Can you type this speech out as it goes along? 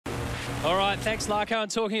All right, thanks, Larko.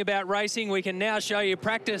 And talking about racing, we can now show you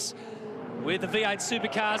practice with the V8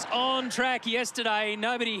 Supercars on track yesterday.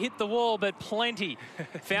 Nobody hit the wall, but plenty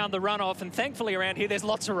found the runoff. And thankfully around here, there's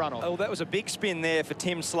lots of runoff. Oh, that was a big spin there for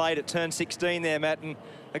Tim Slade at turn 16 there, Matt. And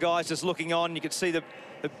the guy's just looking on. You could see the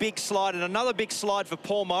big slide, and another big slide for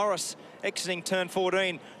Paul Morris exiting turn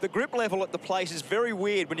 14. The grip level at the place is very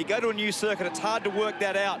weird. When you go to a new circuit, it's hard to work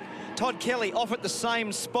that out. Todd Kelly off at the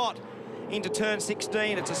same spot into turn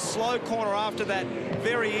 16. It's a slow corner after that.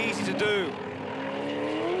 Very easy to do.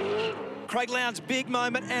 Craig Lowndes' big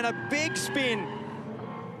moment and a big spin.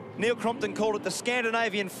 Neil Crompton called it the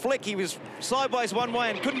Scandinavian flick. He was sideways one way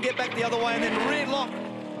and couldn't get back the other way, and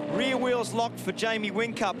then rear wheels locked for Jamie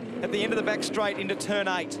Whincup at the end of the back straight into turn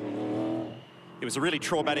 8. It was a really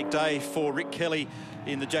traumatic day for Rick Kelly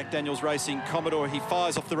in the Jack Daniels Racing Commodore. He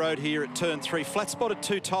fires off the road here at turn 3, flat-spotted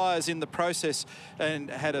 2 tyres in the process and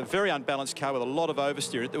had a very unbalanced car with a lot of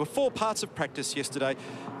oversteer. There were 4 parts of practice yesterday,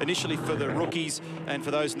 initially for the rookies and for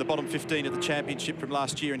those in the bottom 15 of the championship from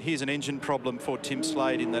last year. And here's an engine problem for Tim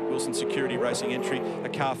Slade in that Wilson Security Racing entry, a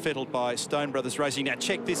car fettled by Stone Brothers Racing. Now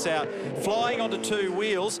check this out, flying onto 2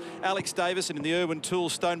 wheels, Alex Davison in the Irwin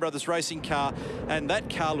Tools Stone Brothers Racing car, and that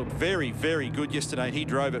car looked very, very good yesterday, and he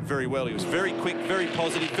drove it very well. He was very quick, very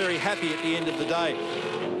positive, very happy at the end of the day.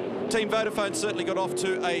 Team Vodafone certainly got off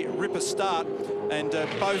to a ripper start, and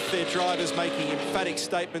both their drivers making emphatic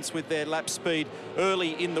statements with their lap speed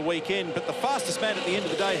early in the weekend. But the fastest man at the end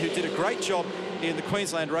of the day, who did a great job in the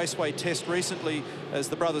Queensland Raceway Test recently as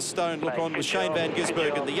the brothers Stone look on, was Shane Van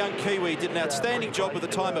Gisbergen. The young Kiwi did an outstanding job with a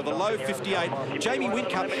time of a low 58. Jamie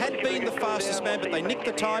Whincup had been the fastest man, but they nicked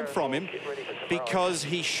the time from him because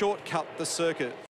he shortcut the circuit.